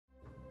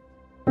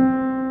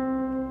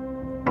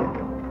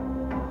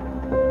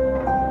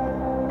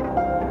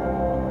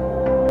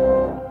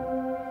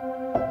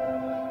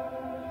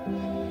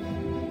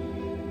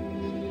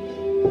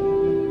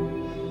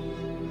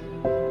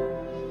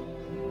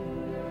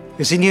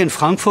Wir sind hier in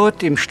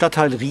Frankfurt im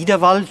Stadtteil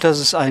Riederwald. Das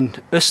ist ein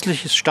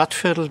östliches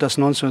Stadtviertel, das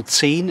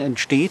 1910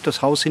 entsteht.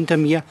 Das Haus hinter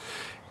mir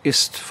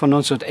ist von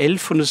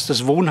 1911 und ist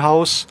das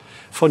Wohnhaus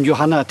von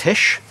Johanna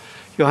Tesch.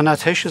 Johanna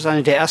Tesch ist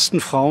eine der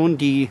ersten Frauen,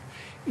 die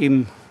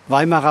im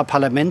Weimarer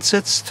Parlament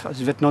sitzt. Also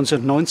sie wird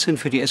 1919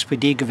 für die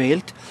SPD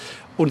gewählt.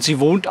 Und sie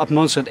wohnt ab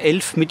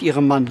 1911 mit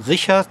ihrem Mann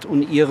Richard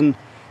und ihren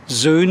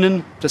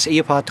Söhnen, das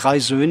Ehepaar hat 3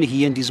 Söhne,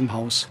 hier in diesem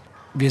Haus.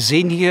 Wir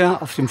sehen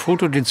hier auf dem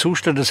Foto den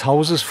Zustand des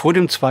Hauses vor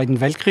dem Zweiten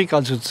Weltkrieg,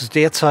 also zu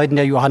der Zeit, in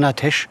der Johanna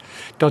Tesch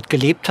dort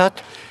gelebt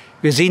hat.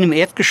 Wir sehen im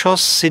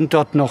Erdgeschoss sind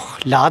dort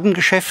noch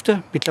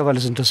Ladengeschäfte, mittlerweile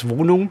sind das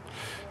Wohnungen.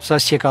 Das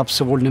heißt, hier gab es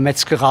sowohl eine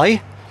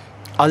Metzgerei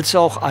als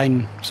auch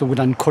einen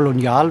sogenannten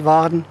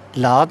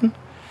Kolonialwarenladen,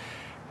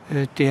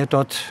 der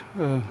dort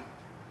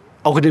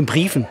auch in den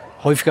Briefen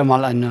häufiger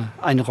mal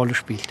eine Rolle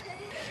spielt.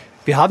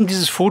 Wir haben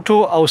dieses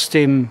Foto aus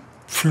dem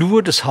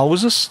Flur des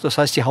Hauses. Das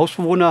heißt, die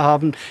Hausbewohner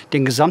haben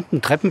den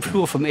gesamten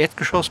Treppenflur vom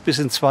Erdgeschoss bis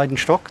in den 2.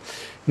 Stock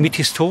mit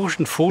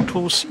historischen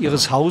Fotos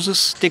ihres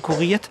Hauses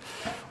dekoriert.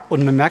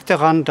 Und man merkt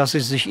daran, dass sie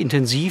sich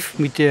intensiv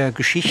mit der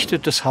Geschichte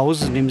des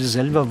Hauses, in dem sie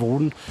selber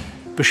wohnen,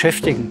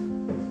 beschäftigen.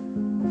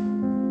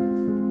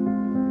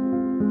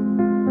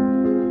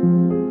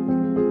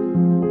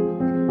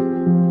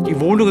 Die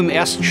Wohnung im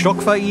 1.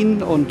 Stock war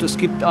ihnen und es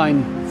gibt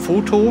ein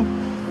Foto,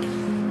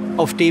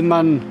 auf dem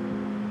man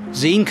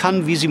sehen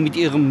kann, wie sie mit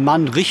ihrem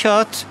Mann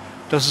Richard,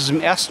 das ist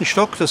im 1.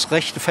 Stock, das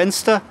rechte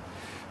Fenster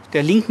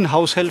der linken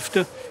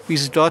Haushälfte, wie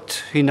sie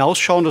dort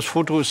hinausschauen. Das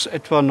Foto ist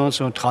etwa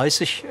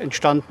 1930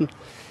 entstanden.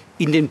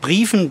 In den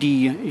Briefen,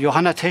 die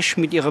Johanna Tesch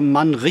mit ihrem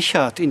Mann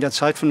Richard in der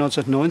Zeit von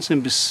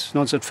 1919 bis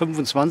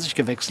 1925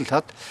 gewechselt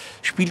hat,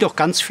 spielt auch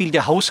ganz viel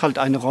der Haushalt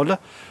eine Rolle.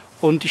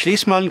 Und ich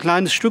lese mal ein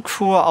kleines Stück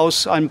vor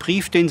aus einem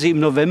Brief, den sie im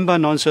November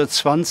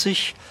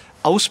 1920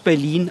 aus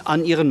Berlin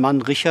an ihren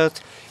Mann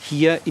Richard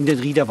hier in den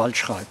Riederwald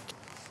schreibt.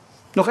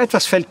 Noch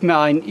etwas fällt mir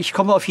ein. Ich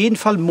komme auf jeden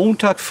Fall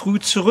Montag früh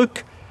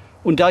zurück.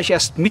 Und da ich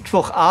erst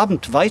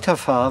Mittwochabend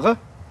weiterfahre,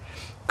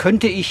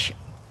 könnte ich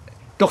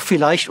doch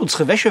vielleicht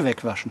unsere Wäsche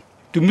wegwaschen.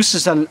 Du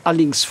müsstest dann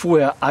allerdings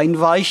vorher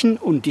einweichen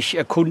und dich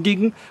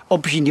erkundigen,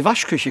 ob ich in die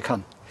Waschküche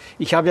kann.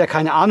 Ich habe ja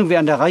keine Ahnung, wer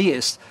an der Reihe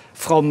ist.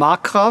 Frau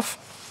Markgraf,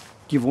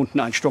 die wohnten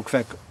ein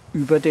Stockwerk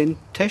über den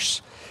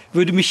Teschs,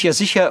 würde mich ja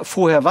sicher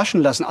vorher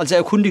waschen lassen, also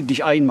erkundige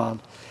dich einmal.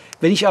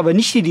 Wenn ich aber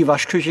nicht in die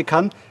Waschküche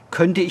kann,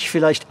 könnte ich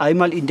vielleicht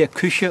einmal in der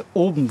Küche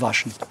oben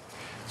waschen.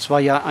 Das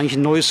war ja eigentlich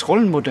ein neues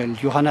Rollenmodell.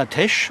 Johanna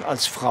Tesch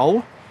als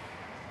Frau,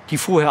 die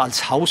vorher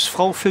als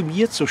Hausfrau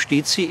firmiert, so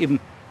steht sie im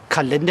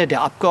Kalender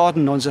der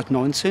Abgeordneten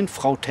 1919,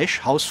 Frau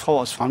Tesch,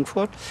 Hausfrau aus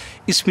Frankfurt,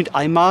 ist mit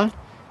einmal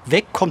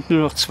weg, kommt nur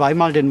noch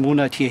zweimal den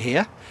Monat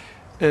hierher.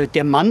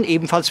 Der Mann,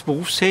 ebenfalls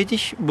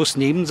berufstätig, muss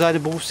neben seiner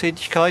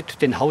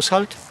Berufstätigkeit den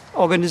Haushalt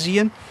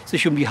organisieren,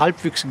 sich um die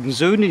halbwüchsigen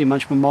Söhne, die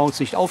manchmal morgens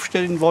nicht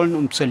aufstehen wollen,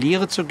 um zur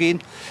Lehre zu gehen,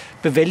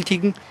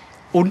 bewältigen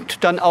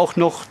und dann auch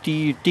noch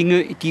die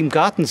Dinge, die im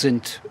Garten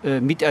sind,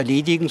 mit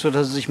erledigen,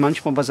 sodass er sich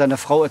manchmal bei seiner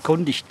Frau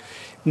erkundigt,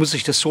 muss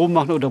ich das so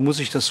machen oder muss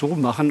ich das so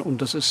machen?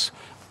 Und das ist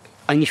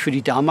eigentlich für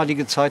die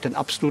damalige Zeit ein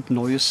absolut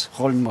neues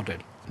Rollenmodell.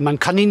 Man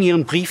kann in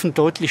ihren Briefen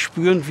deutlich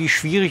spüren, wie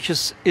schwierig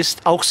es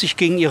ist, auch sich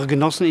gegen ihre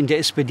Genossen in der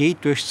SPD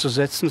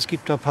durchzusetzen. Es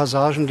gibt da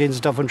Passagen, in denen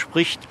sie davon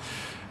spricht,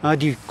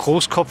 die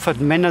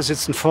großkopferten Männer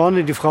sitzen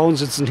vorne, die Frauen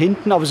sitzen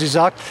hinten. Aber sie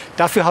sagt,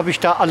 dafür habe ich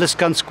da alles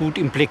ganz gut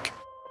im Blick.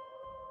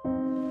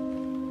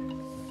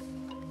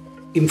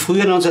 Im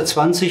Frühjahr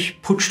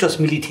 1920 putscht das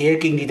Militär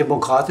gegen die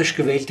demokratisch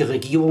gewählte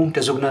Regierung,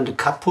 der sogenannte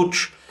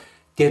Kapp-Putsch,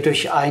 der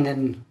durch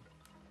einen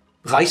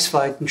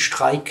reichsweiten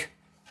Streik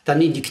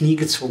dann in die Knie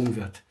gezwungen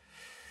wird.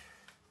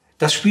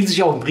 Das spielt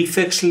sich auch im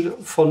Briefwechsel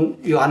von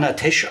Johanna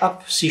Tesch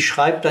ab. Sie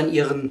schreibt an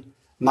ihren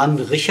Mann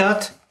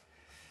Richard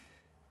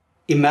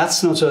im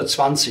März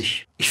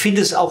 1920. Ich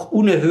finde es auch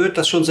unerhört,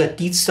 dass schon seit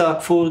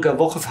Dienstag voriger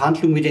Woche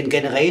Verhandlungen mit den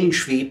Generälen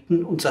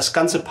schwebten und das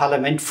ganze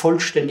Parlament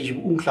vollständig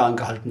im Unklaren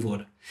gehalten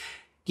wurde.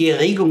 Die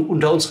Erregung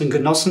unter unseren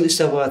Genossen ist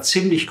aber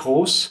ziemlich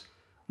groß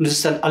und es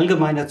ist ein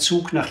allgemeiner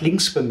Zug nach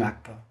links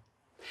bemerkbar.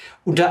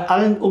 Unter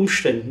allen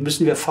Umständen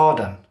müssen wir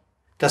fordern,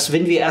 dass,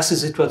 wenn wir erst die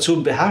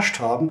Situation beherrscht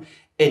haben,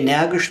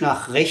 energisch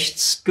nach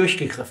rechts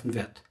durchgegriffen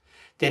wird.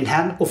 Den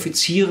Herren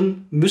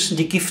Offizieren müssen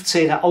die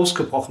Giftzähne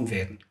ausgebrochen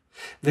werden,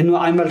 wenn nur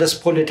einmal das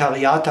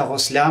Proletariat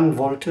daraus lernen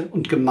wollte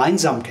und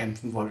gemeinsam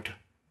kämpfen wollte.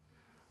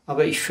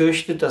 Aber ich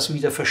fürchte, dass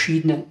wieder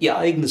verschiedene ihr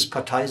eigenes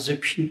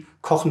Parteisüppchen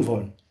kochen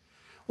wollen.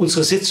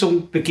 Unsere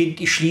Sitzung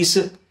beginnt, ich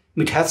schließe,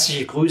 mit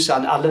herzlichen Grüße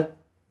an alle,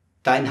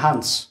 dein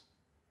Hans.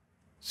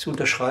 Sie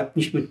unterschreibt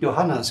nicht mit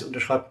Johanna, sie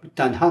unterschreibt mit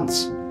dein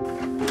Hans.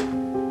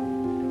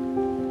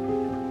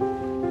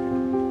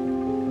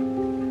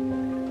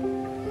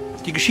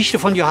 Die Geschichte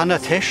von Johanna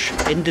Tesch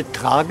endet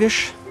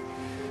tragisch.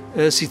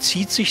 Sie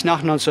zieht sich nach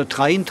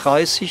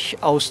 1933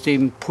 aus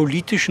dem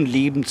politischen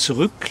Leben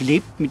zurück,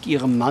 lebt mit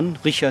ihrem Mann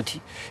Richard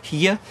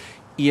hier.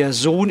 Ihr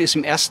Sohn ist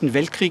im Ersten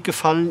Weltkrieg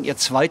gefallen, ihr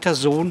zweiter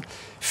Sohn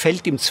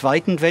fällt im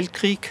Zweiten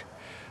Weltkrieg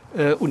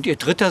und ihr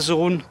dritter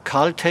Sohn,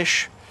 Karl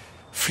Tesch,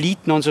 flieht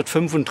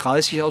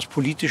 1935 aus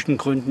politischen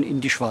Gründen in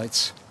die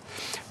Schweiz.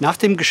 Nach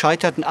dem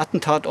gescheiterten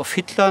Attentat auf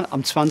Hitler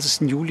am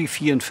 20. Juli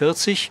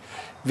 1944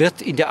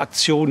 wird in der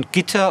Aktion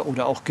Gitter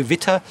oder auch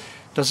Gewitter,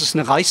 das ist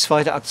eine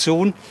reichsweite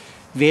Aktion,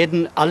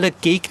 werden alle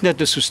Gegner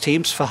des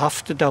Systems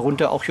verhaftet,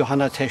 darunter auch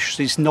Johanna Tesch.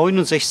 Sie ist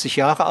 69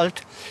 Jahre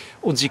alt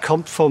und sie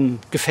kommt vom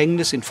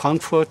Gefängnis in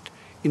Frankfurt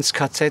ins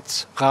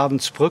KZ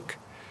Ravensbrück.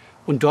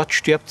 Und dort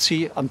stirbt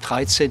sie am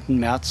 13.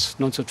 März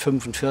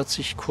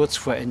 1945, kurz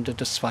vor Ende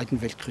des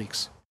Zweiten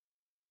Weltkriegs.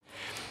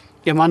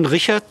 Ihr Mann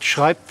Richard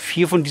schreibt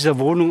hier von dieser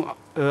Wohnung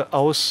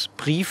aus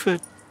Briefe,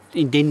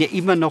 in denen er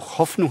immer noch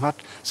Hoffnung hat,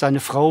 seine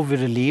Frau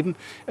würde leben.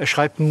 Er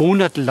schreibt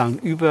monatelang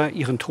über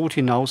ihren Tod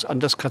hinaus an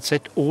das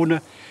KZ,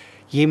 ohne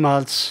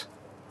jemals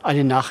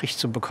eine Nachricht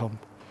zu bekommen.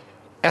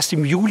 Erst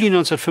im Juli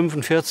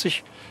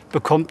 1945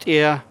 bekommt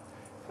er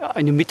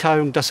eine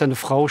Mitteilung, dass seine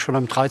Frau schon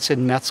am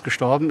 13. März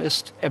gestorben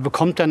ist. Er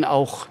bekommt dann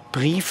auch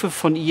Briefe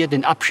von ihr,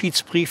 den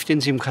Abschiedsbrief,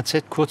 den sie im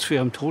KZ kurz vor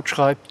ihrem Tod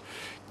schreibt.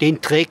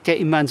 Den trägt er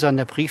immer in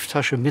seiner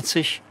Brieftasche mit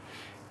sich.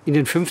 In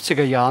den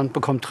 50er Jahren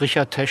bekommt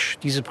Richard Tesch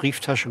diese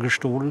Brieftasche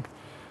gestohlen.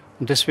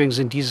 Und deswegen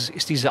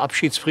ist dieser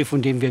Abschiedsbrief,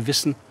 von dem wir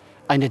wissen,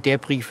 einer der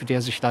Briefe,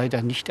 der sich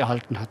leider nicht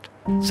erhalten hat.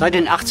 Seit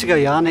den 80er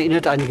Jahren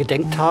erinnert eine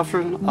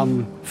Gedenktafel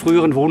am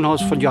früheren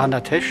Wohnhaus von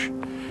Johanna Tesch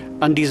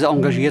an diese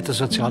engagierte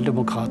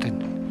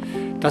Sozialdemokratin.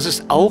 Das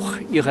ist auch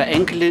ihrer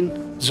Enkelin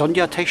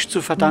Sonja Tesch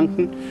zu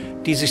verdanken,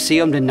 die sich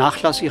sehr um den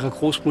Nachlass ihrer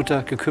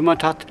Großmutter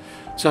gekümmert hat.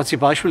 So hat sie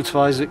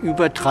beispielsweise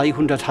über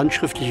 300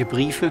 handschriftliche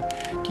Briefe,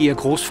 die ihr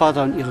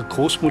Großvater und ihre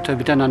Großmutter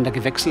miteinander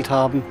gewechselt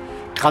haben,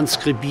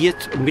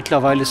 transkribiert, und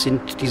mittlerweile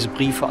sind diese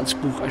Briefe als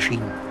Buch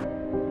erschienen.